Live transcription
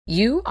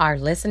You are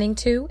listening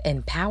to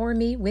Empower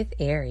Me with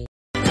Ari.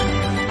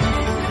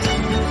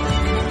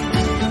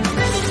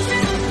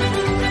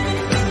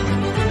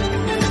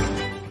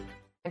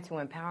 To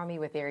Empower Me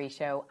with Ari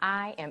show.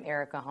 I am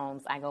Erica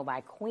Holmes. I go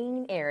by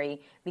Queen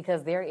Ari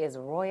because there is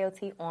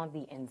royalty on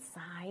the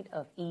inside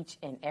of each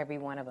and every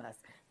one of us.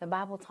 The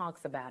Bible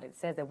talks about it. It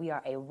says that we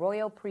are a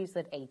royal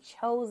priesthood, a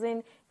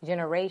chosen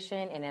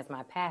generation, and as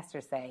my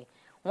pastor say,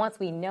 once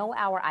we know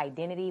our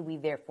identity, we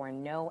therefore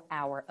know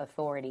our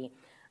authority.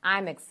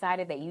 I'm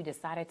excited that you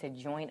decided to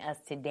join us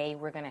today.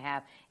 We're going to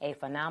have a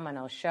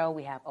phenomenal show.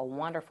 We have a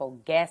wonderful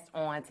guest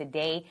on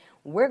today.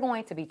 We're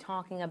going to be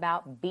talking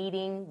about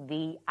beating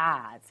the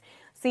odds.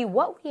 See,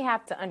 what we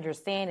have to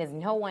understand is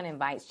no one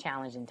invites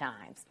challenging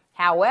times.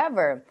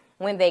 However,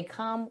 when they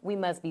come, we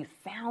must be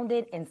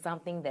founded in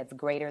something that's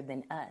greater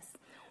than us.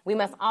 We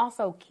must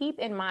also keep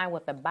in mind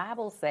what the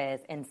Bible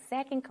says in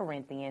 2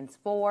 Corinthians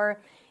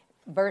 4,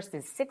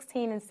 verses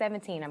 16 and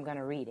 17. I'm going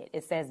to read it.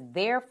 It says,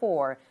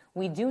 therefore,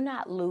 we do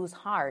not lose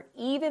heart,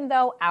 even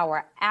though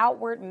our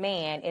outward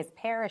man is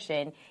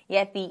perishing,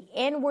 yet the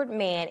inward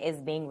man is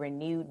being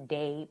renewed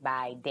day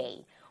by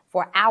day.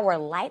 For our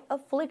light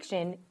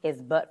affliction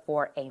is but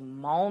for a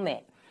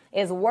moment,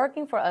 is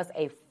working for us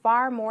a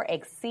far more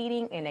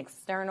exceeding and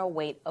external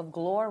weight of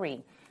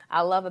glory.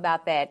 I love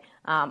about that,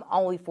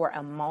 only for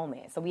a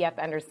moment. So we have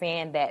to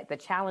understand that the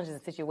challenges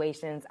and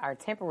situations are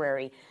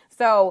temporary.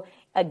 So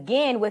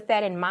again, with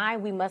that in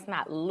mind, we must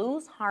not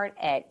lose heart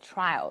at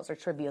trials or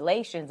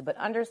tribulations, but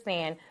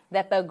understand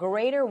that the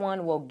greater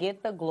one will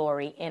get the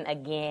glory. And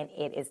again,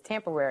 it is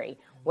temporary.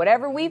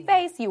 Whatever we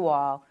face, you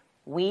all,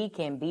 we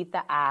can beat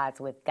the odds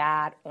with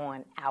God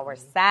on our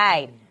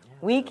side.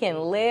 We can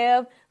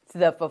live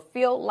the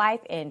fulfilled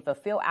life and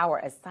fulfill our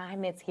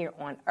assignments here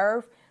on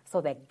earth, so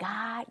that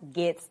God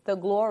gets the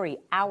glory.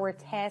 Our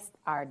tests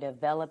are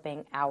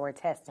developing our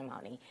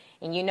testimony.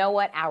 And you know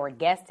what? Our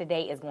guest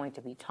today is going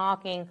to be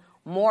talking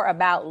more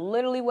about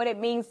literally what it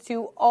means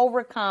to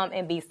overcome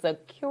and be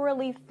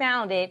securely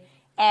founded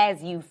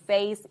as you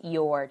face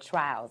your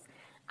trials.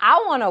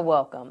 I want to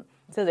welcome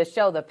to the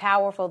show the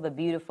powerful, the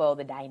beautiful,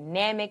 the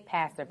dynamic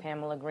Pastor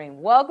Pamela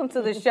Green. Welcome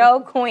to the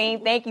show,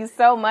 Queen. Thank you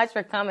so much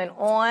for coming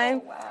on.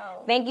 Oh, wow.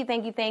 Thank you.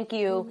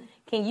 Mm-hmm.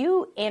 Can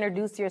you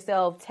introduce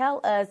yourself?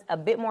 Tell us a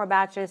bit more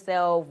about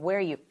yourself. Where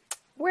are you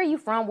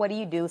from? What do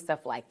you do?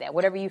 Stuff like that.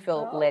 Whatever you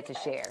feel led to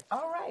share.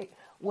 All right.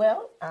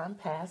 Well, I'm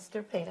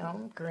Pastor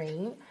Pam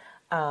Green.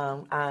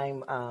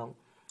 I'm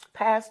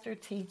pastor,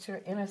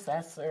 teacher,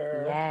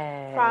 intercessor,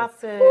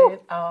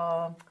 prophet,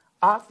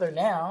 author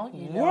now,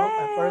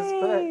 my first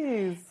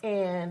book,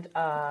 and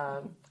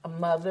a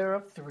mother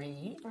of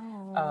 3,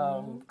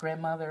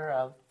 grandmother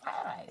of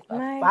 5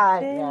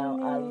 now.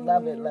 I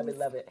love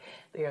it.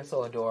 They are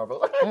so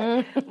adorable.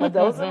 But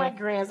those are my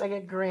grands. I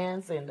get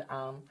grands, and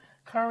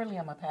currently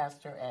I'm a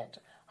pastor at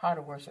Heart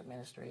of Worship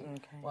Ministry.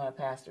 Okay. Well, my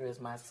pastor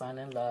is my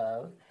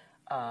son-in-law,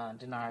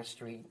 Denard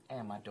Street,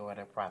 and my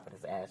daughter,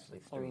 Prophetess Ashley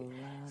Street.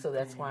 So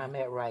that's where I'm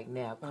at right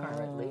now,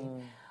 currently.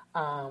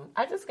 I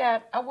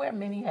wear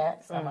many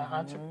hats. I'm an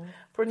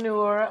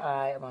entrepreneur.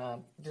 I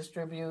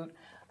distribute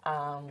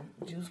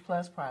Juice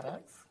Plus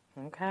products.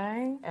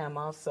 Okay. And I'm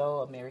also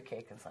a Mary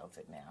Kay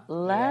consultant now.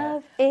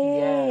 Love it.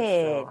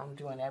 Yes, so I'm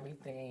doing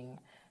everything,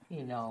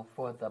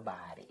 for the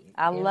body.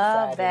 I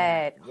love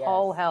that.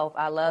 Whole health.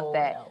 I love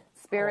that. Health.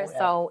 Spirit,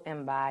 soul,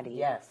 and body.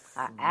 Yes.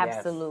 I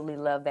absolutely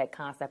love that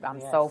concept.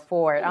 I'm so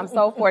for it. I'm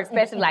so for it,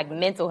 especially like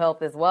mental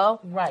health as well.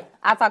 Right.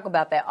 I talk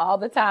about that all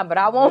the time, but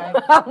I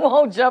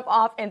won't jump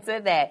off into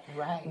that.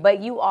 Right.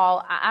 But you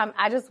all,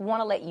 I just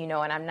want to let you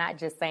know, and I'm not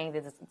just saying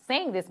this,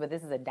 but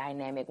this is a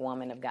dynamic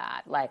woman of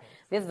God. Like,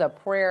 this is a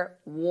prayer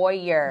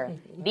warrior.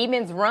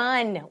 Demons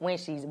run when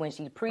she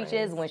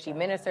preaches, when she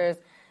ministers.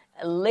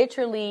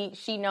 Literally,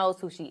 she knows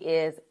who she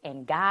is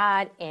in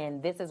God,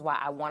 and this is why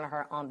I wanted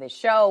her on this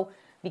show,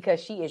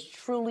 because she is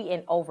truly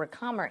an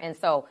overcomer. And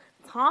so,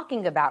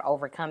 talking about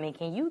overcoming,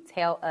 can you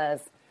tell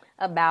us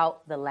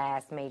about the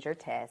last major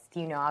test?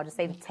 I'll just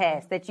say the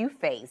test that you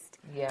faced.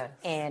 Yes.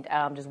 And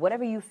just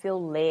whatever you feel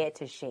led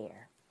to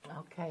share.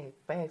 Okay,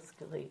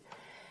 basically.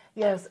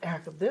 Yes,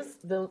 Erica,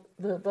 the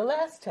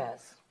last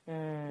test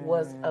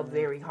was a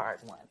very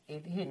hard one.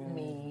 It hit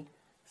me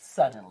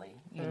suddenly,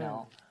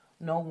 no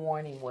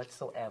warning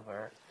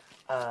whatsoever.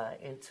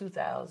 In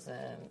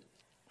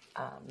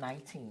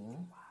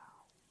 2019,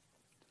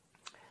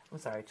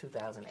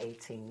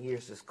 2018.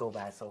 Years just go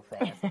by so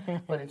fast.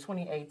 But in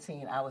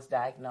 2018, I was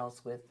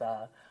diagnosed with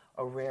a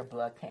rare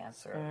blood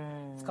cancer.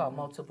 It's called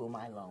multiple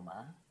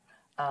myeloma.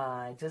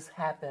 It just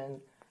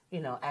happened,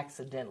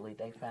 accidentally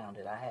they found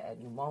it. I had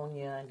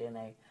pneumonia, and then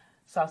they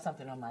saw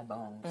something on my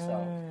bones.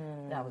 So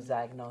I was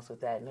diagnosed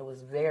with that. And it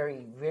was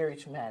very, very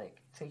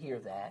traumatic to hear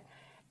that.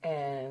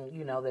 And,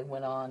 they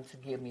went on to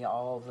give me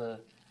all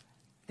the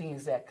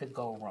things that could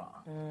go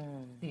wrong,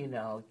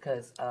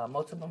 because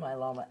multiple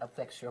myeloma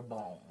affects your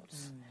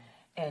bones,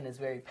 and it's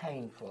very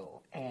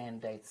painful,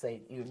 and they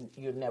say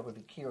you'll never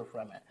be cured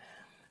from it.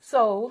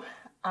 So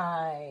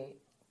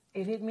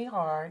it hit me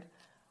hard,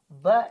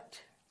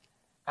 but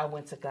I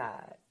went to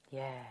God.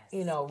 Yes.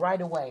 You know,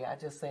 right away, I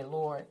just say,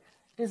 Lord,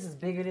 this is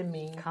bigger than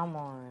me. Come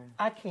on.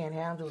 I can't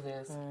handle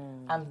this.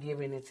 I'm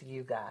giving it to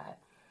you, God.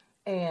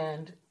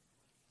 And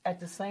at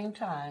the same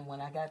time,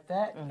 when I got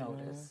that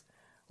notice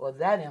or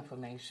that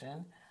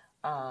information,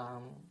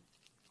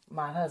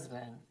 my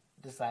husband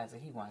decides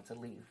that he wanted to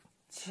leave.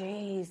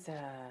 Jesus.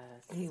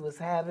 He was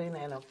having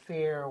an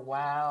affair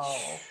while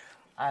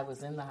I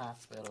was in the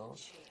hospital.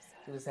 Jesus.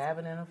 He was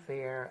having an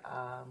affair,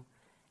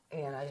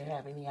 and I didn't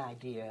have any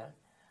idea.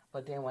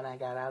 But then when I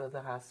got out of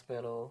the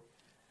hospital,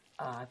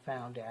 I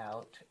found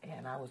out,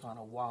 and I was on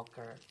a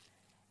walker,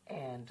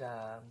 and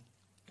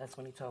that's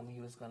when he told me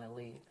he was going to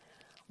leave.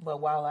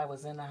 But while I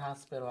was in the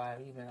hospital, I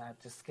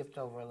just skipped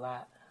over a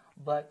lot.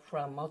 But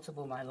from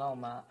multiple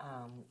myeloma,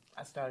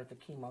 I started the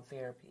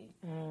chemotherapy,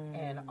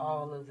 and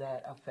all of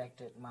that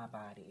affected my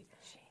body.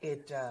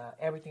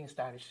 Everything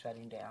started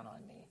shutting down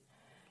on me,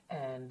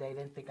 and they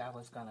didn't think I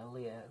was going to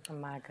live. Oh,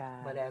 my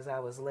God. But as I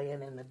was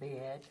laying in the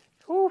bed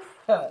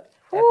at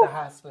the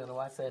hospital,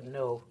 I said,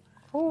 no,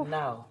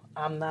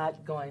 I'm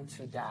not going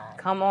to die.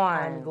 Come on.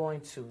 I'm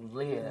going to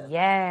live.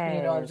 Yes.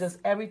 You know, just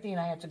everything,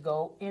 I had to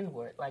go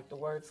inward, like the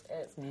word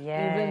says.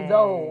 Yes. Even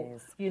though,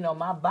 you know,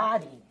 my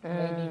body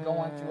may be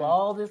going through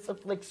all this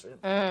affliction,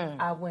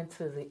 I went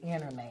to the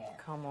inner man.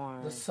 Come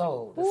on. The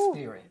soul, the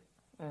spirit.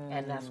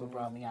 And that's what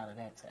brought me out of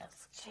that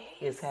test.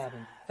 Is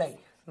having faith.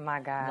 My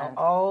God. You know,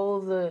 all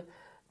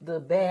the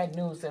bad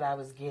news that I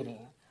was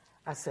getting,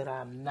 I said,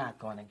 I'm not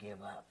going to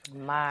give up.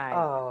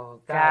 God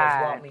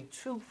has brought me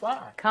too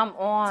far. Come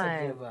on.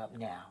 To give up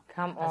now.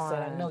 Come on. I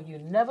said, I know you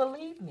never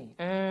leave me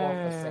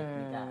or forsake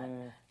me,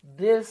 God.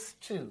 This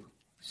too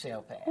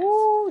shall pass.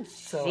 Ooh,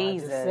 so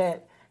Jesus. I just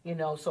said, you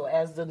know, so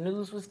as the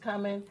news was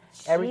coming,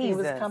 everything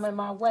was coming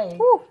my way,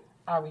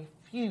 I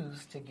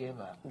refused to give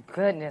up.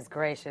 Goodness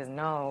gracious,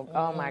 no.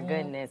 Oh, my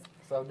goodness.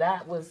 So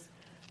that was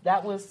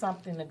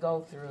something to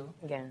go through.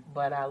 Yeah.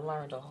 But I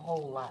learned a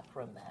whole lot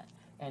from that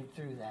and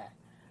through that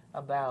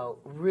about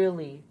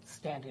really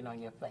standing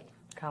on your faith.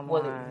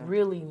 What it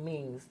really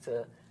means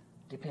to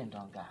depend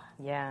on God.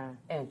 Yeah.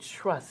 And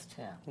trust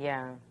Him.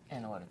 Yeah.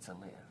 In order to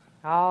live.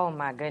 Oh,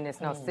 my goodness.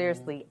 No,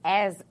 seriously,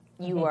 as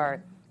you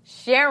are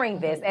sharing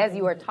this, as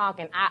you are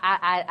talking,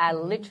 I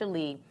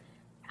literally,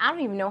 I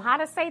don't even know how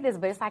to say this,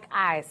 but it's like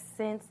I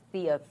sense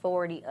the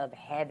authority of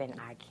heaven.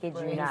 I kid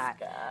you not.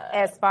 God.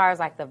 As far as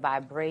like the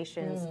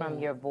vibrations from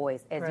your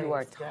voice as you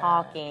are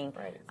talking,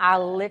 I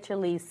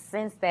literally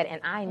sense that, and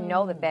I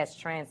know that that's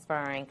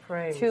transferring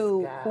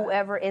to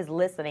whoever is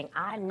listening.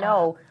 I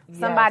know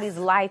somebody's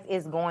life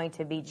is going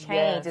to be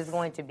changed, is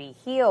going to be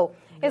healed,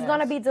 is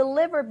going to be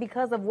delivered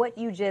because of what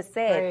you just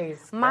said.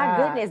 My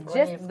goodness,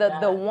 just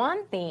the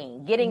one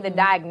thing, getting the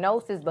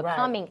diagnosis, but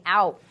coming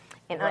out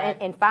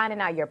and finding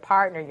out your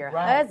partner, your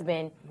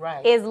husband,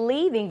 is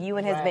leaving you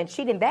and has been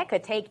cheating, that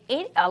could take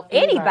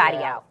anybody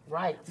out.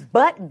 Right.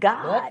 But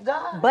God.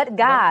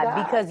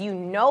 Because you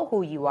know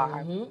who you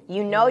are.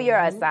 You know your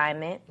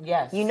assignment.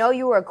 Yes. You know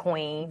you are a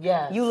queen.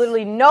 Yes. You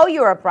literally know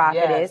you're a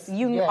prophetess. Yes.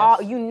 You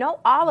know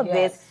all of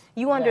this.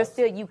 You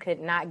understood you could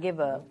not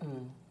give up.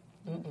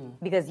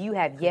 Because you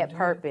have yet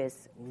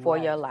purpose for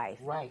your life.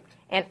 Right.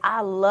 And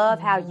I love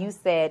how you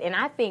said, and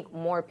I think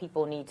more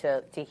people need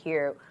to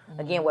hear,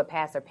 again, what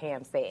Pastor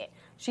Pam said.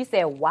 She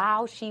said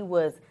while she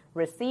was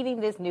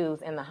receiving this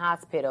news in the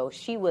hospital,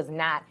 she was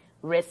not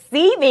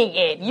receiving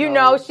it. You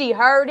know, she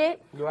heard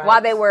it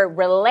while they were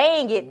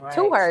relaying it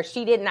to her.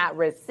 She did not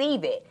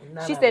receive it.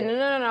 She said,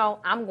 no,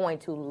 I'm going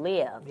to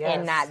live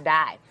and not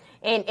die.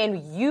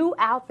 And you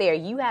out there,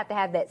 you have to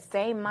have that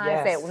same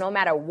mindset. No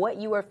matter what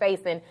you are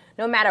facing,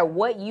 no matter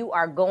what you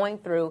are going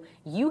through,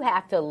 you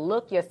have to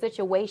look your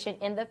situation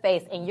in the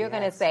face, and you're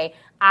going to say,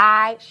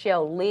 I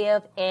shall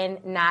live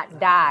and not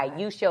die.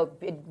 You shall,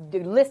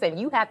 listen,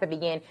 you have to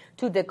begin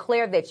to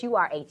declare that you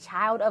are a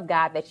child of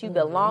God, that you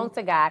belong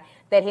to God,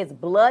 that His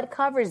blood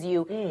covers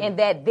you, and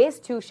that this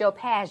too shall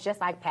pass,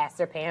 just like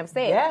Pastor Pam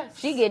said.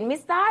 She getting me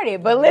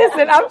started. But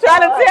listen, I'm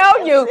trying to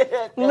tell you,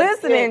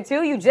 listening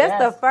to you, just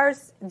the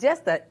first,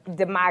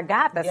 my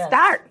God, the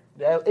start.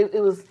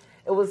 It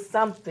was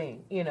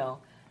something, you know,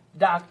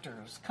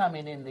 doctors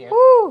coming in there.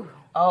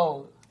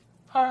 Oh,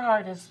 her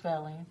heart is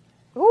failing.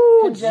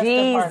 Ooh,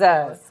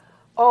 Jesus.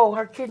 Oh,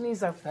 her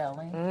kidneys are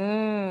failing.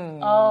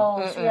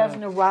 Oh, she has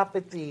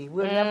neuropathy.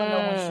 We'll never know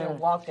when she'll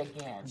walk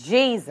again.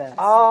 Jesus.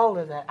 All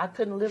of that. I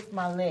couldn't lift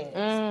my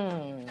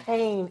legs.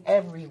 Pain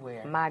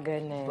everywhere. My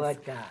goodness.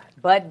 But God.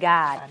 But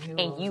God.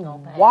 And you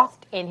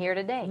walked in here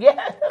today.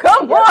 Yeah.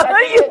 Come on.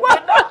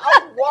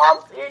 I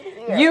walked in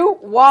here. You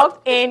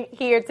walked in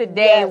here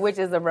today, which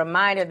is a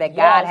reminder that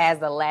God has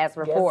the last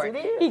report.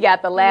 Yes, it is. He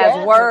got the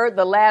last word,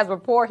 the last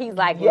report. He's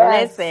like,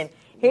 listen.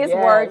 His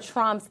word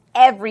trumps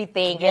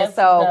everything. Yes, and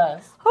so, it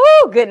does.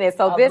 Oh, goodness.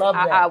 So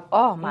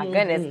I my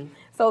goodness.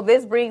 So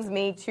this brings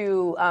me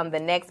to the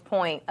next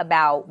point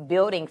about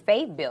building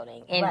faith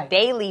building and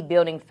daily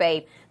building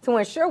faith to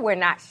ensure we're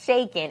not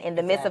shaken in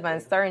the midst of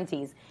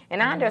uncertainties.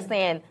 And I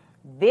understand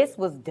this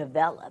was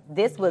developed.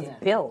 This was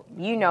built.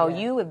 You know, Yes.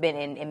 you have been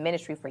in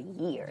ministry for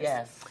years.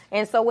 Yes.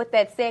 And so with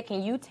that said,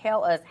 can you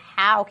tell us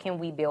how can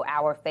we build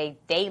our faith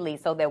daily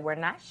so that we're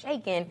not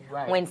shaken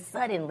Right. when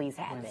suddenlies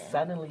happen? When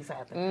suddenlies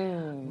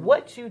happen.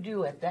 What you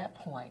do at that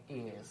point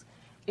is,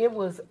 it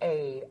was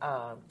a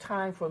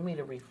time for me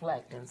to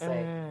reflect and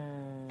say,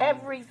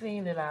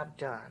 everything that I've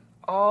done,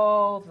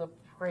 all the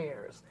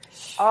prayers,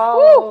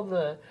 all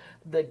the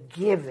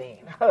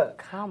giving,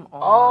 Come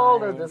on.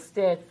 all of the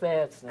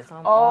steadfastness,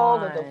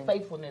 all of the on.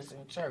 faithfulness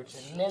in church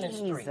and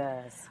ministry.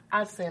 Jesus.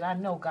 I said, I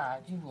know,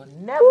 God, you will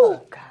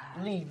never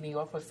leave me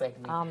or forsake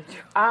me.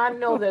 I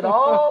know that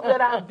all that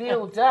I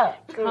build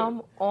up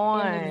Come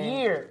on. in the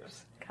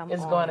years Come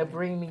is on. going to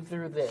bring me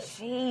through this.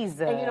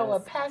 Jesus. And you know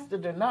what? Pastor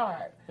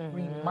Denard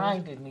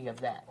reminded me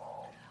of that.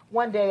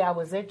 One day I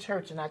was at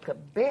church and I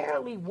could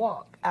barely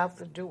walk out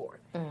the door.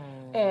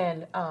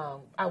 And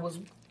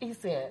he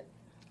said,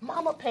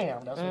 Mama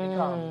Pam, that's what he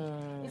called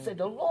me. He said,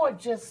 the Lord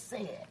just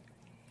said,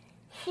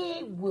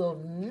 He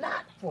will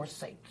not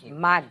forsake you.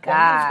 My That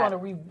God. He's going to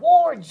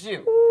reward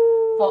you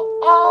for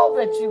all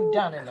that you've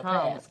done in the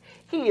past.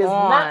 He has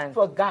not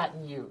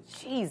forgotten you.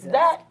 Jesus.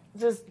 That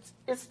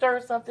it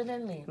stirred something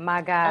in me.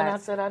 My God. And I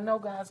said, I know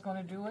God's going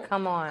to do it.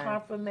 Come on.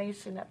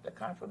 Confirmation after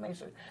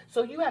confirmation.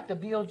 So you have to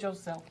build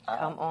yourself up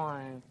Come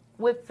on.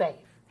 with faith.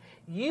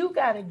 You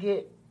got to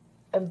get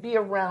and be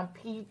around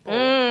people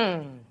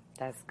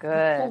That's who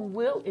good.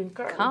 will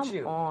encourage Come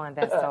you. on.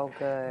 That's so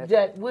good.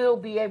 That will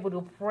be able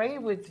to pray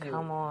with you.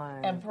 Come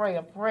on. And pray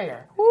a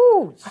prayer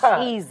Ooh,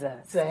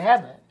 Jesus. to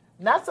heaven.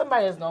 Not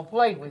somebody that's going to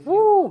play with you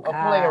Ooh, or play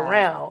God.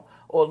 around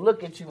or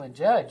look at you and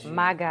judge you.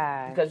 My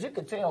God. Because you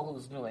can tell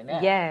who's doing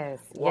that. Yes.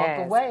 Walk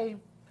yes. away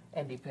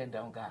and depend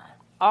on God.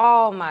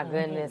 Oh, my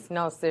goodness.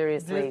 No,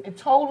 seriously.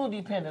 Total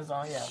dependence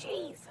on Him.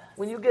 Jesus.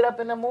 When you get up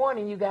in the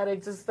morning, you got to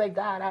just say,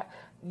 God,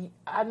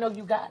 I know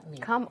you got me.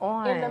 Come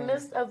on. In the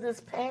midst of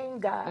this pain,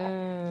 God,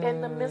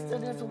 in the midst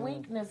of this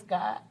weakness,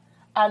 God,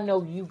 I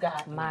know you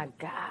got me. My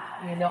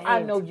God. You know,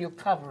 I know you're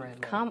covering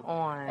me. Come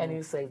on. And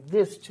you say,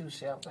 this too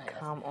shall pass.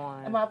 Come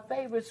on. And my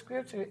favorite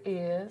scripture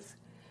is,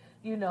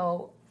 you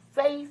know,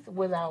 faith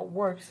without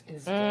works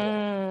is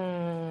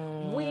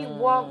dead. We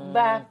walk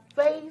by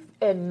faith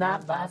and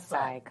not by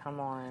sight. Come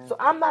on. So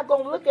I'm not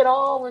going to look at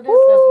all of this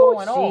that's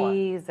going on.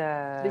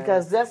 Jesus.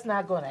 Because that's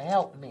not going to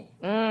help me.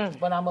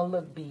 But I'm going to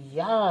look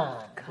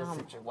beyond the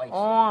situation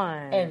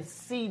on. and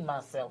see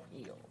myself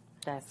healed.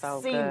 That's so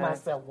see good.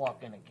 myself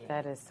walking again.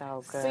 That is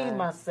so good. See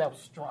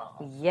myself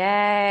strong.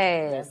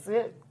 Yes. That's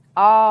it.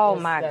 Oh,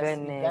 my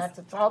goodness. You got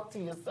to talk to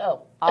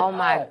yourself. Oh,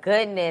 my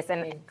goodness.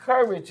 And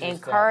encourage yourself.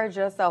 Encourage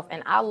yourself.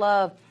 And I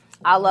love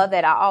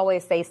that. I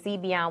always say, see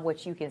beyond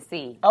what you can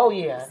see. Oh,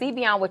 yeah. See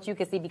beyond what you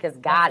can see because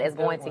God is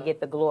going to get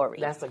the glory.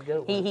 That's a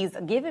good one. He's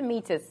given me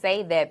to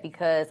say that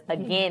because,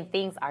 again,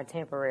 things are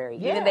temporary.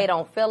 Yeah. Even they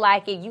don't feel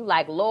like it. You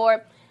like,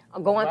 Lord,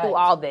 I'm going through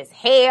all this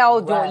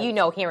hell, doing,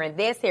 hearing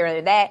this,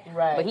 hearing that.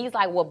 Right. But he's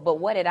like, well, but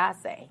what did I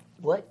say?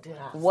 What did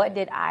I say? What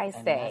did I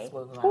say? That's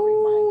what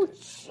Ooh,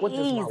 Jesus. What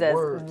does my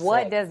word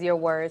what say? Does your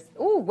word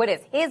what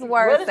does his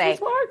word what say? Does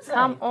his word say?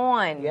 Come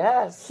on.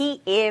 Yes. He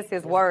is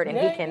his word and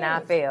he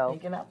cannot fail. He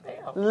cannot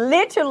fail.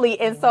 Literally.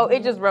 And so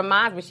it just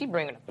reminds me, she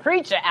bringing a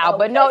preacher out,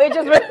 but no, it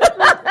just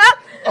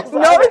I'm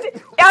trying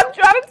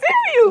to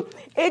tell you.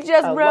 It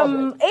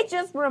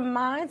just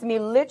reminds me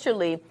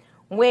literally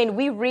when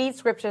we read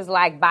scriptures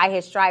like by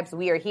his stripes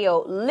we are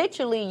healed,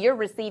 literally you're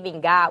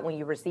receiving God when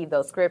you receive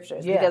those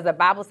scriptures. Yeah. Because the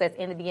Bible says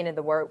in the beginning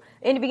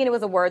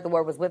was the word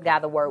was with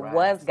God, the word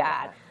was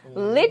God.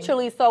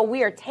 Literally, so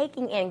we are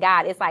taking in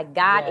God. It's like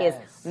God is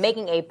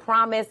making a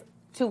promise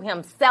to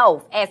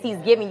himself as he's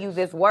giving you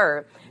this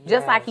word.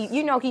 Just like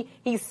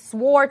he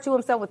swore to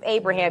himself with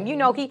Abraham.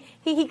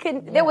 He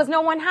couldn't there was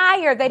no one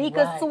higher that he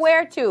could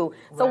swear to.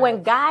 So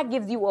when God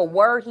gives you a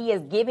word, he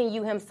is giving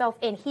you himself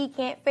and he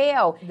can't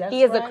fail.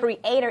 He is a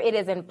creator. It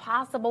is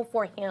impossible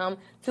for him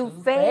to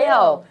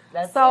fail.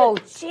 So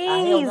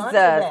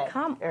Jesus,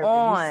 come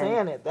on.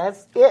 Saying it.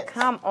 That's it.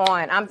 Come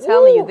on. I'm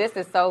telling you, this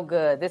is so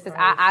good. This is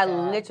I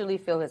literally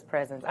feel his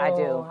presence. I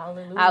do.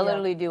 Hallelujah. I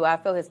literally do. I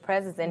feel his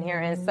presence in here.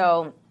 And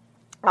so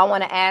I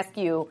want to ask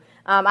you,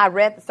 I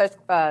read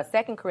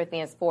 2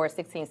 Corinthians 4,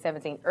 16,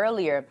 17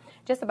 earlier,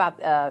 just about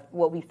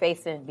what we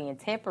face in being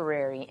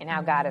temporary and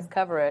how God has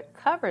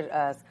covered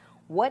us.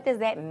 What does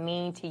that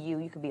mean to you?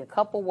 You could be a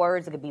couple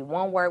words. It could be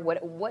one word.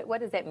 What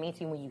does that mean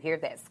to you when you hear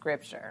that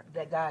scripture?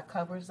 That God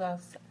covers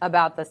us?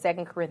 About the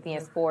 2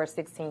 Corinthians 4,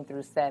 16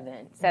 through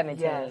 17.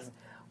 Yes.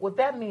 What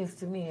that means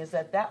to me is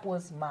that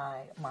was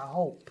my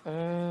hope.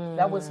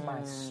 That was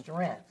my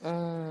strength.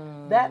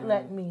 That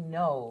let me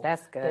know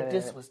That's good. that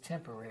this was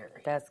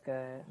temporary. That's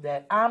good.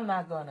 That I'm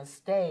not going to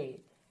stay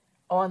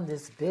on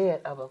this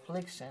bed of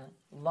affliction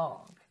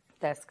long.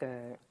 That's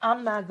good.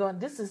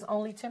 This is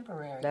only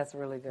temporary. That's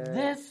really good.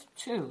 This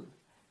too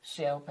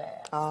shall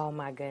pass. Oh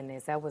my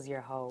goodness, that was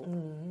your hope.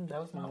 That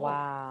was my hope.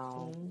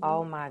 Wow.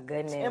 Oh my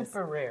goodness.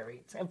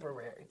 Temporary.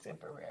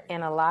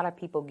 And a lot of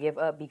people give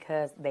up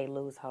because they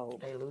lose hope.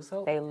 They lose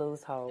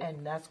hope.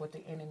 And that's what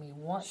the enemy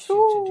wants you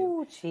to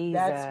do. Jesus.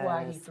 That's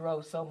why he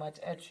throws so much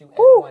at you at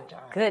one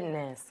time.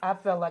 Goodness. I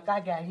felt like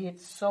I got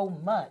hit so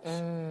much.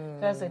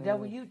 I said,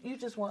 devil, you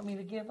just want me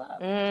to give up.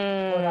 But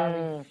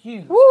I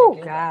refuse to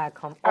give up.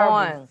 Come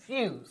on. I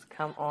refuse.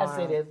 Come on. I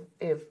said,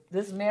 if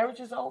this marriage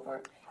is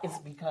over, it's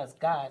because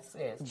God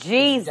says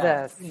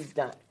Jesus. He's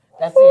done.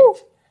 That's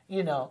it.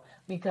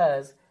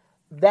 Because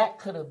that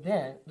could have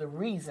been the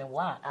reason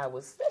why I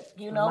was sick,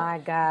 My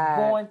God.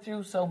 Going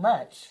through so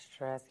much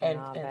stress and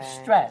that.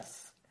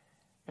 stress.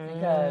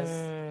 Because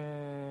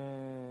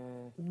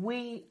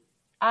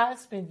I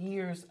spent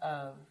years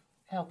of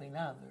helping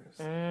others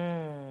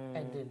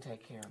and didn't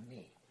take care of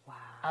me. Wow.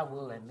 I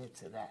will admit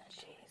to that.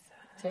 Jesus.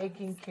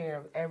 Taking care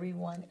of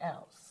everyone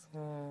else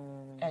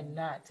and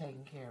not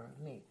taking care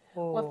of me.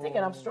 Well,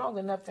 thinking I'm strong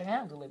enough to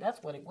handle it.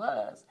 That's what it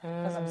was.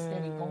 Because I'm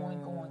steady going.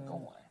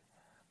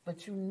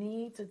 But you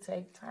need to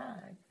take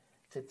time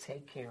to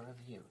take care of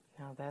you.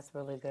 No, that's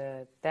really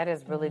good. That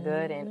is really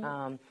good.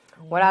 And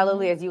what I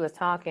literally, as you was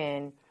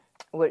talking,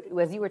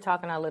 as you were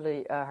talking, I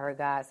literally heard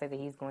God say that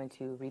He's going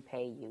to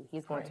repay you.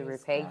 He's going to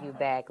repay you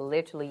back.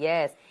 Literally,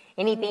 yes.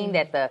 Anything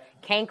that the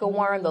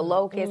cankerworm, the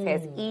locust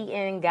has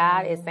eaten,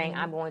 God is saying,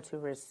 I'm going to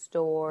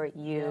restore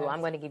you. I'm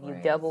going to give you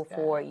double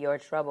for your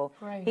trouble.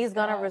 He's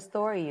going to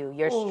restore you.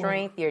 Your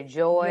strength, your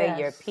joy,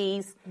 your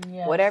peace,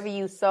 whatever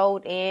you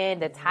sowed in,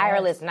 the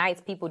tireless nights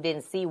people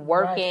didn't see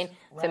working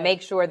to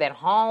make sure that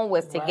home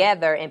was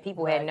together and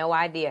people had no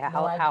idea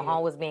how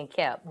home was being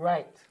kept.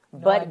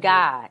 But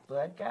God.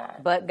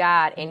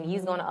 And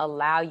He's going to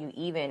allow you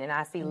even, and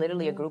I see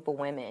literally a group of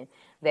women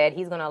that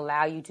He's going to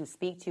allow you to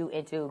speak to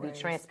and to be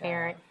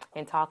transparent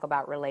and talk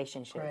about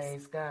relationships.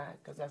 Praise God.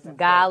 'Cause that's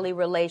godly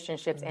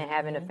relationships and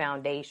having a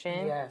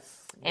foundation.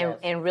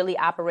 And really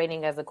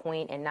operating as a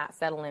queen and not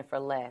settling for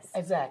less.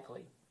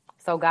 Exactly.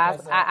 So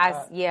guys,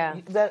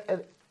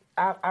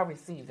 I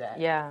receive that.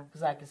 Yeah.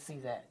 Because I can see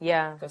that.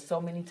 Yeah. Because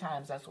so many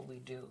times that's what we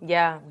do.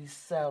 Yeah. We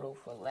settle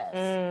for less.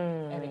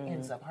 And it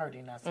ends up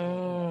hurting us in the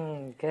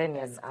end.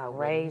 Goodness I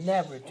would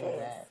never do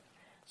that.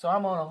 So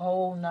I'm on a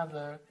whole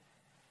nother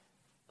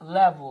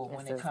level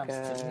when it comes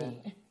to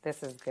me.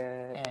 This is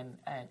good.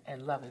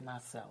 And loving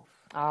myself.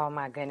 Oh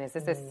my goodness,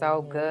 this is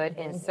so good.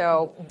 And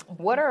so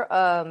what are,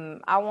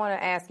 I want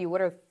to ask you,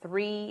 what are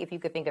three, if you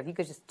could think of, you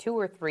could just 2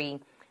 or 3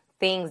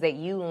 things that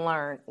you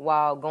learned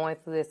while going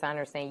through this? I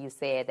understand you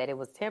said that it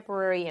was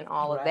temporary and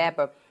all of that,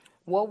 but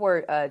what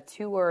were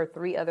 2 or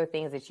 3 other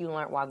things that you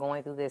learned while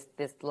going through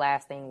this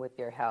last thing with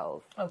your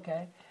health?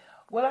 Okay.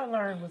 What I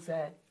learned was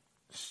that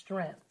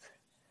strength,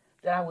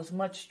 that I was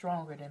much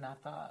stronger than I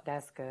thought.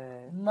 That's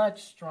good.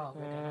 Much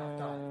stronger than I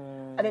thought.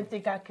 I didn't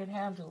think I could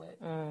handle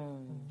it,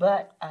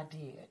 but I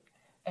did.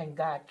 And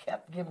God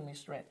kept giving me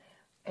strength.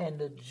 And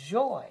the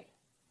joy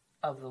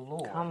of the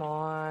Lord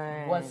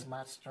was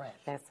my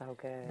strength. That's so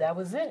good. That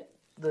was it.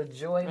 The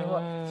joy of the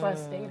Lord. So I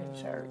stayed in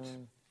church.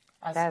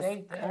 I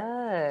stayed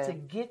there to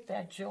get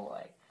that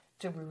joy,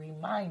 to be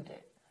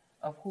reminded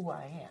of who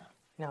I am.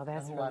 No,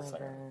 that's really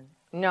good.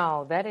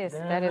 No, that is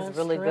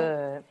really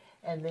good.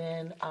 And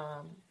then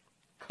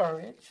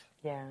courage.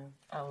 Yeah.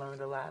 I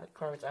learned a lot of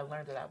courage. I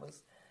learned that I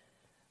was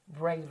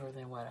braver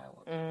than what I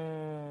was.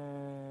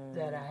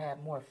 That I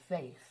had more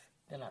faith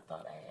than I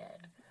thought I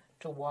had.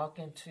 To walk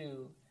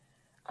into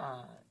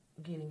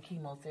getting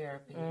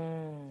chemotherapy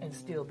and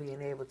still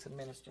being able to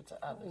minister to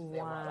others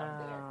while I'm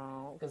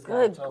there.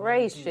 Good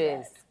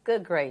gracious.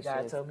 Good gracious.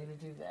 God told me to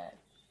do that.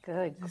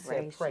 Good gracious. He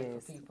said, pray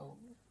for people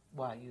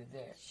while you're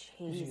there.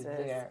 Jesus. You're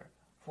there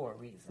for a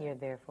reason. You're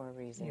there for a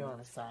reason. You're on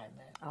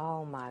assignment.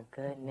 Oh my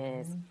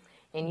goodness.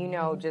 And you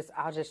know,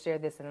 I'll just share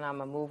this and then I'm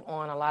going to move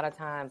on. A lot of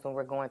times when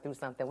we're going through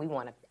something, we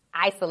want to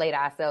isolate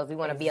ourselves. We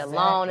want to be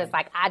alone. It's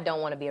like, I don't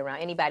want to be around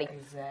anybody.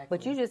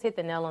 But you just hit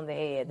the nail on the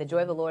head. The joy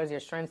of the Lord is your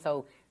strength.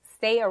 So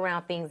stay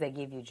around things that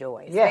give you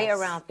joy. Stay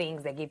around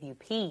things that give you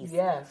peace.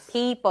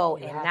 People,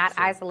 and not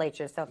isolate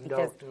yourself,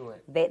 because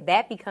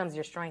that becomes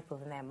your strength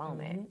within that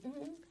moment.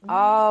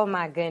 Oh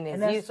my goodness.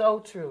 And that's so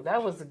true.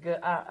 That was a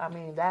good, I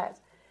mean, that's,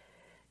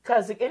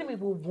 because the enemy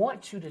will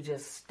want you to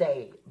just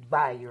stay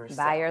by yourself.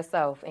 By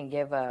yourself and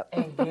give up.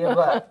 And give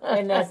up.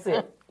 And that's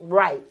it.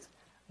 Right.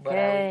 But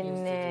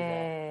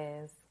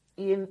goodness.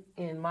 I refused to do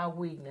that. In my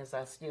weakness,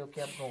 I still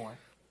kept going.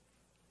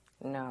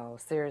 No,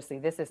 seriously,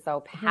 this is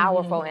so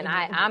powerful, and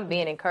I'm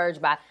being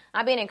encouraged by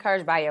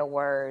your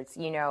words,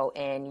 you know,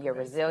 and your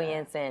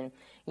resilience and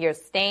your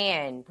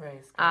stand.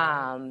 Praise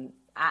God.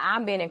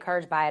 I'm being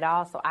encouraged by it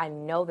also. I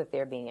know that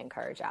they're being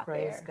encouraged out there.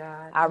 Praise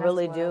God. I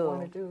really do. I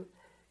want to do.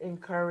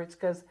 Encourage,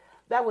 because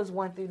that was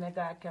one thing that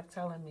God kept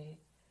telling me.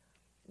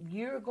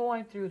 You're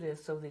going through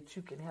this so that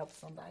you can help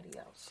somebody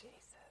else. Jesus.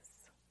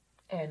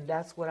 And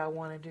that's what I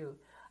want to do.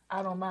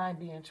 I don't mind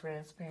being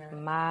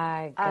transparent.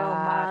 My God. I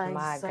don't mind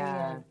my saying,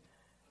 God.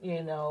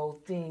 you know,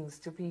 things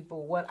to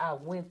people, what I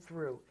went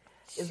through.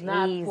 It's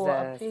not for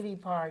a pity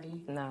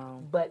party.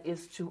 No. But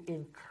it's to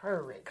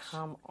encourage.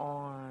 Come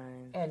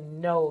on.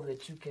 And know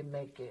that you can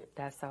make it.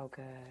 That's so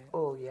good.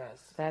 Oh, yes.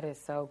 That is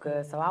so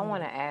good. So I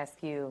want to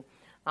ask you,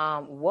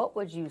 what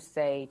would you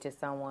say to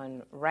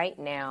someone right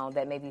now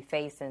that may be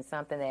facing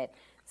something that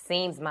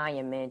seems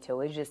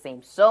monumental? It just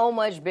seems so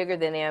much bigger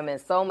than them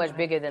and so much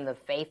bigger than the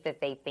faith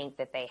that they think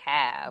that they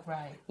have.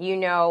 Right.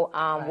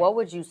 What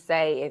would you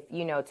say if,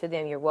 to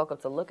them, you're welcome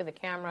to look at the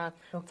camera,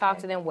 talk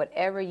to them,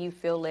 whatever you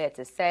feel led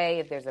to say.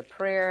 If there's a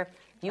prayer,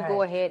 you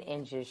go ahead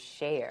and just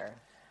share.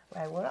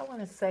 Right. What I want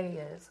to say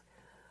is,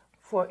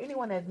 for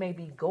anyone that may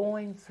be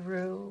going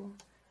through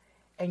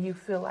and you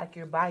feel like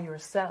you're by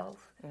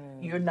yourself,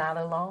 you're not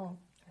alone.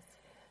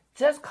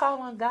 Just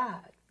call on God.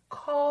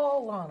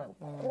 Call on him.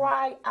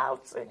 Cry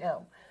out to him.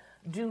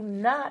 Do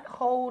not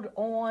hold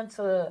on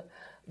to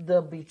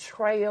the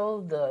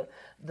betrayal,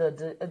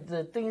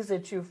 the things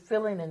that you're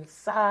feeling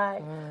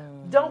inside.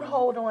 Don't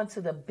hold on to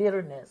the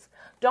bitterness.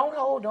 Don't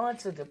hold on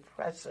to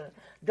depression.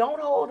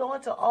 Don't hold on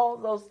to all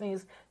those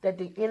things that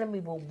the enemy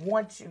will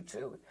want you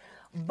to.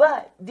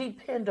 But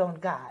depend on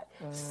God.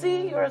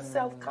 See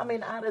yourself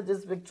coming out of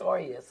this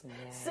victorious.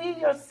 Yes. See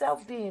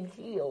yourself being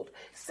healed.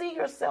 See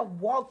yourself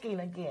walking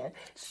again.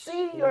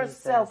 See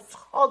yourself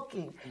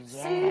talking.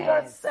 Yes. See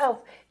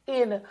yourself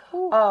in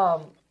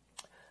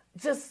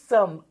just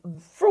some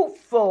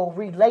fruitful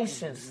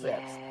relationships.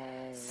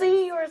 Yes.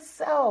 See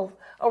yourself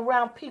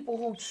around people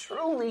who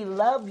truly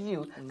love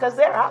you, because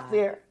they're out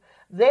there.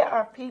 There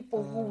are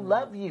people who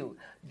love you.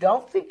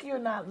 Don't think you're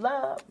not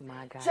loved.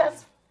 My God.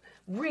 Just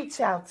reach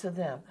out to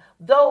them.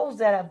 Those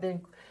that have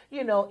been,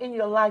 in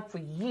your life for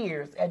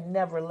years and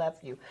never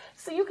left you.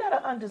 See, you got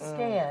to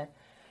understand,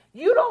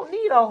 you don't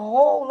need a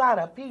whole lot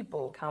of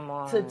people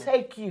to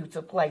take you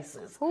to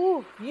places.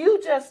 Ooh. You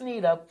just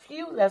need a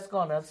few that's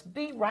going to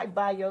be right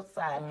by your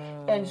side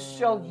and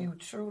show you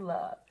true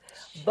love.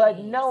 Jesus. But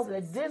know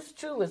that this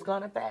too is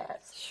going to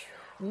pass.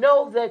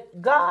 Know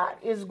that God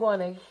is going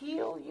to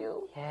heal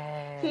you.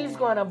 Yes. He's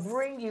going to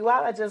bring you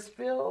out. I just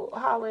feel,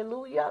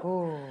 hallelujah.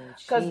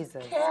 Because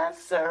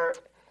cancer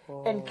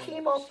and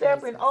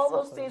chemotherapy and all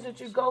those things that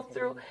you go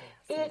through,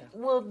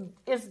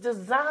 it's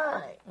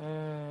designed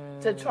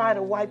to try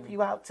to wipe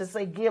you out, to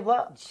say give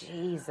up.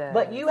 Jesus.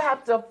 But you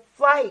have to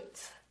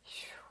fight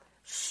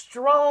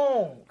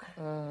strong.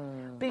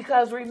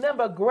 Because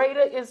remember,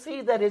 greater is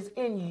he that is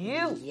in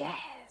you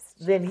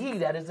than he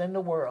that is in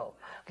the world.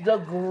 The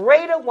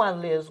greater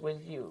one lives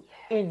with you,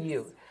 in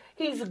you.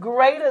 He's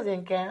greater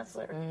than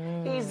cancer.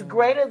 He's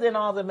greater than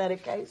all the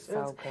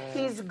medications.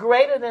 He's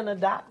greater than a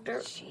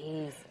doctor.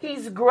 Jesus.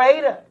 He's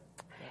greater.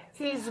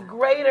 He's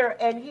greater,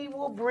 and he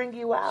will bring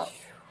you out.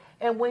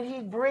 And when he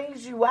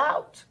brings you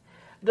out,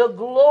 the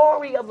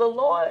glory of the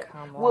Lord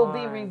will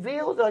be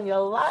revealed on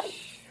your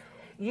life.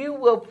 You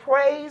will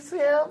praise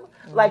him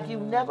like you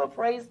never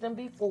praised him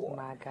before.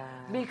 My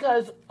God.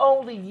 Because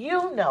only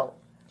you know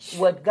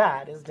what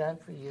God has done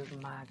for you.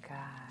 My God.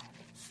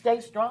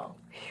 Stay strong.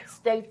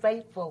 Stay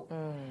faithful.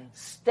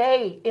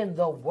 Stay in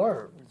the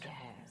word.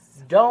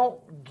 Yes. Don't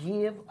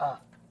give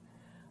up.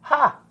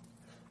 Ha!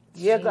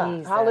 Yeah,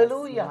 God.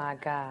 Hallelujah. My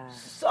God.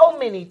 So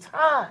many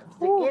times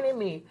the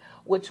enemy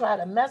would try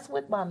to mess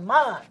with my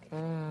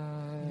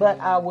mind. But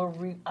I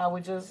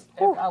would just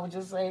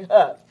say,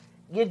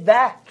 get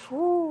back.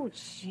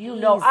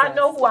 I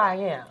know who I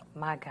am.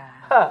 My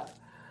God.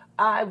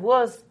 I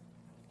was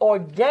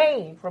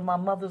ordained from my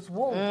mother's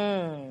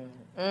womb.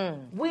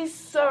 We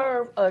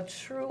serve a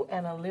true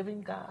and a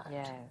living God.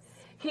 Yes.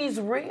 He's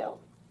real.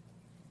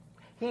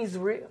 He's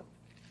real.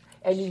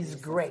 And he's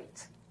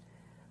great.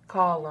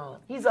 Call on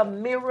him. He's a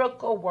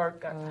miracle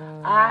worker.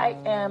 I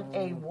am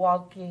a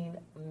walking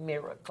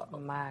miracle.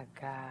 My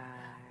God.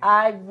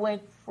 I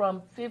went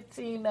from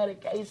 15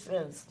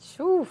 medications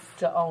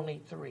to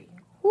only 3.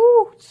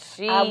 Ooh,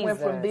 Jesus. I went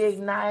from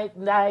being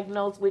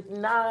diagnosed with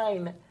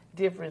 9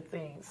 different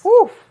things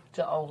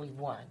to only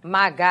 1.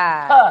 My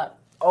God.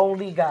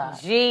 Only God.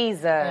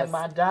 Jesus. And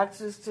my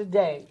doctors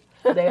today,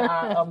 they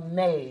are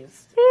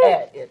amazed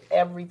at it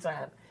every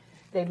time.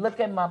 They look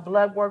at my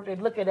blood work, they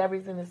look at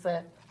everything and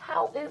say,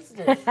 how is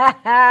this?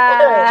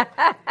 I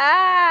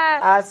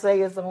say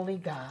it's only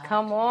God.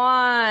 Come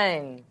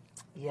on.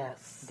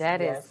 Yes.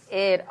 That is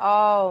it.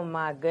 Oh,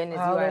 my goodness.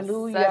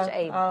 Hallelujah. You are such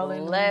a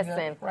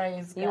blessing.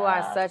 Praise you God.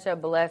 are such a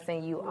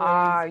blessing. You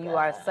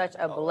are such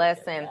a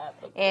blessing.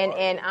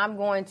 And I'm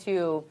going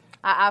to,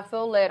 I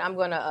feel that I'm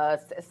going to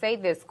say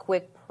this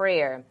quick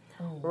prayer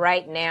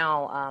right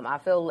now. I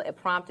feel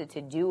prompted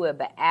to do it,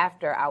 but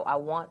after I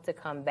want to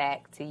come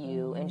back to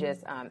you and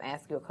just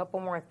ask you a couple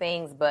more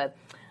things. But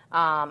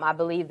I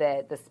believe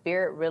that the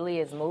Spirit really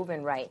is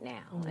moving right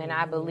now. And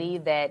I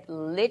believe that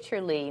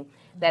literally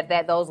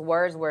that those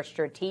words were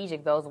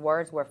strategic. Those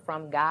words were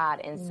from God.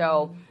 And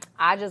so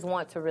I just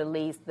want to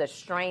release the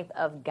strength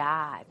of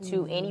God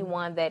to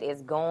anyone that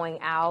is going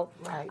out,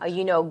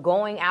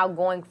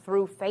 going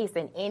through,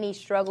 facing any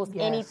struggles,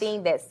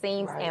 anything that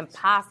seems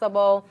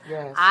impossible.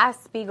 I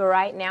speak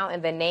right now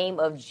in the name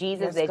of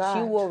Jesus that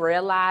you will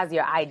realize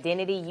your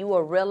identity. You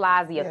will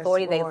realize the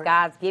authority that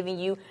God's giving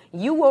you.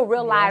 You will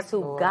realize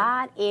who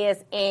God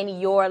is in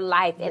your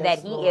life and that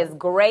He is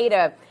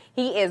greater.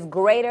 He is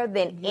greater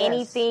than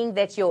anything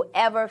that you'll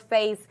ever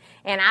face.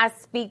 And I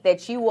speak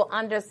that you will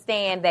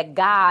understand that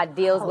God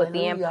deals with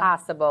the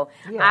impossible.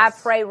 I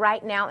pray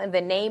right now in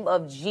the name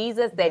of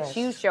Jesus that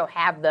you shall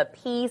have the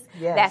peace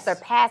that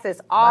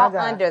surpasses all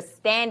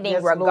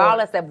understanding,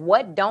 regardless of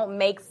what don't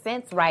make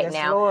sense right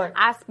now. Lord.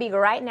 I speak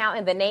right now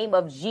in the name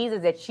of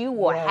Jesus that you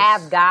will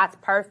have God's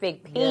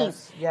perfect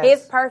peace.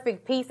 His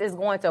perfect peace is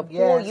going to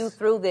pull you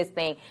through this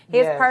thing.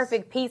 His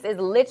perfect peace is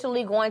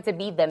literally going to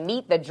be the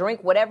meat, the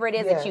drink, whatever it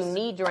is that you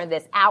need during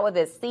this hour,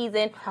 this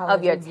season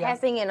of your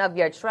testing and of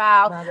your trial.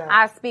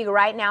 I speak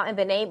right now in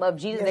the name of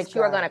Jesus that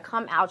you are going to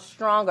come out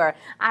stronger.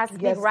 I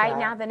speak right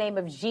now in the name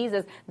of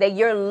Jesus that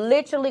you're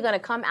literally going to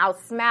come out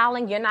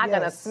smiling. You're not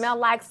going to smell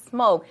like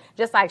smoke.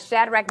 Just like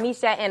Shadrach,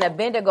 Meshach, and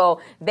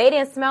Abednego, they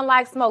didn't smell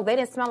like smoke. They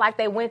didn't smell like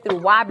they went through.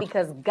 Why?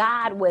 Because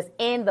God was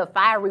in the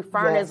fiery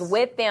furnace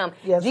with them.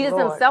 Jesus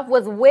himself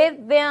was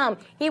with them.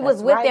 He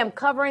was with them,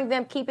 covering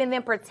them, keeping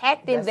them,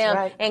 protecting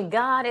them. And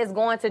God is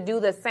going to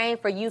do the same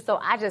for you. So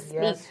I just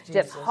speak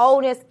just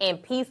wholeness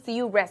and peace to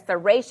you,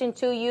 restoration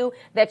to you,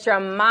 that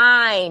your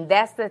mind,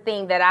 that's the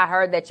thing that I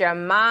heard, that your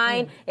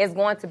mind is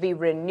going to be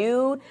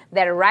renewed,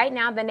 that right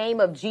now in the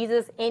name of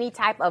Jesus, any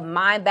type of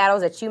mind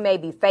battles that you may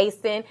be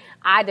facing,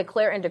 I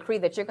declare and decree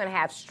that you're going to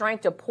have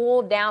strength to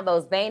pull down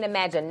those vain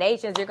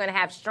imaginations. You're going to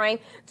have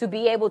strength to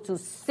be able to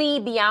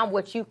see beyond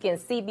what you can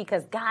see,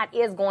 because God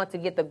is going to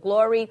get the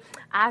glory.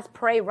 I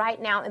pray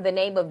right now in the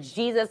name of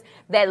Jesus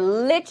that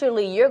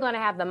literally you're going to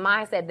have the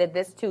mindset that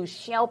this too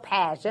shall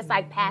pass, just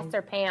like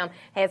Pastor Pam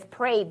has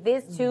prayed.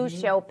 This too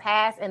shall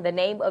pass in the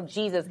name of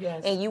Jesus.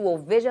 And you will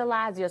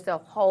visualize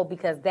yourself whole,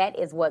 because that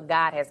is what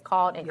God has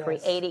called and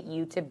created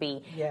you to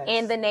be.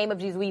 In the name of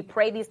Jesus, we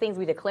pray these things.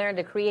 We declare and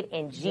decree it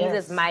in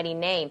Jesus' mighty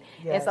name.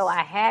 And so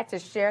I had to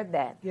share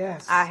that.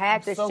 I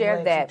had to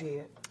share that.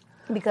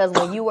 Because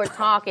when you were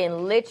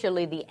talking,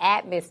 literally the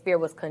atmosphere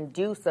was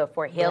conducive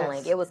for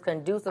healing. It was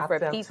conducive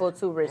for people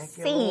to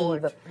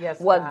receive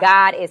what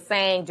God is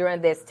saying during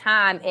this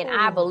time. And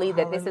I believe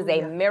that this is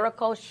a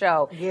miracle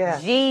show.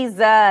 Jesus,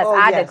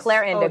 I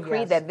declare and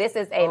decree that this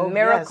is a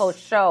miracle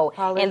show.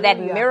 And that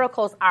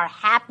miracles are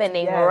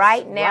happening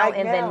right now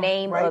in the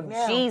name of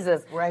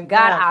Jesus. God,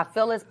 I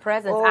feel His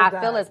presence. I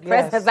feel His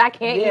presence. I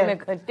can't even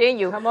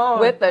continue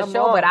with the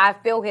show, but I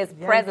feel His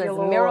presence.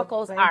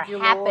 Miracles are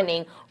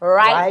happening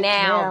right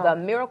now. The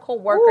miracle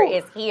worker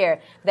is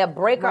here. The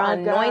breaker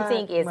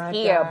anointing is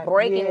here,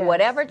 breaking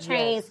whatever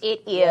chains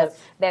it is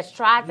that's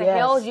tried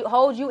to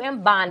hold you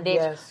in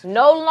bondage.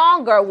 No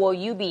longer will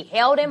you be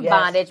held in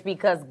bondage,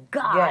 because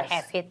God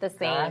has hit the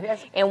scene.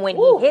 And when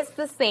He hits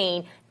the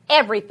scene,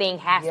 everything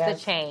has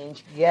to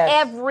change.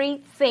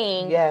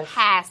 Everything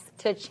has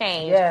to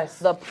change.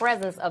 The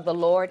presence of the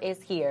Lord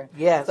is here.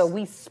 So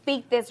we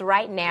speak this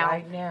right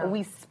now.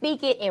 We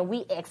speak it and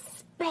we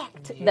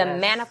expect the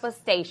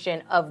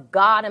manifestation of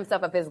God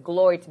Himself, of His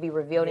glory, to be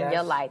revealed in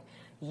your life.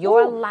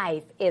 Your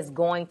life is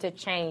going to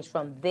change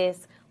from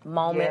this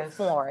moment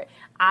forward.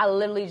 I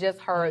literally just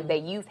heard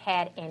that you've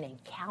had an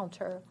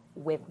encounter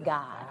with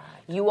God.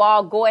 You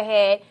all go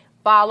ahead,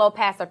 follow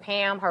Pastor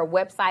Pam. Her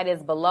website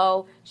is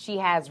below. She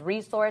has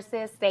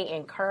resources. Stay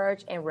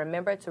encouraged, and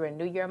remember to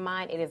renew your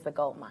mind. It is the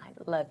gold mine.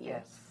 Love you.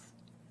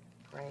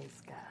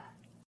 Praise God.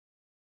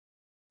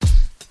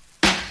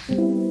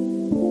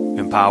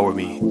 Empower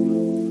me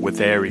with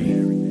Ari.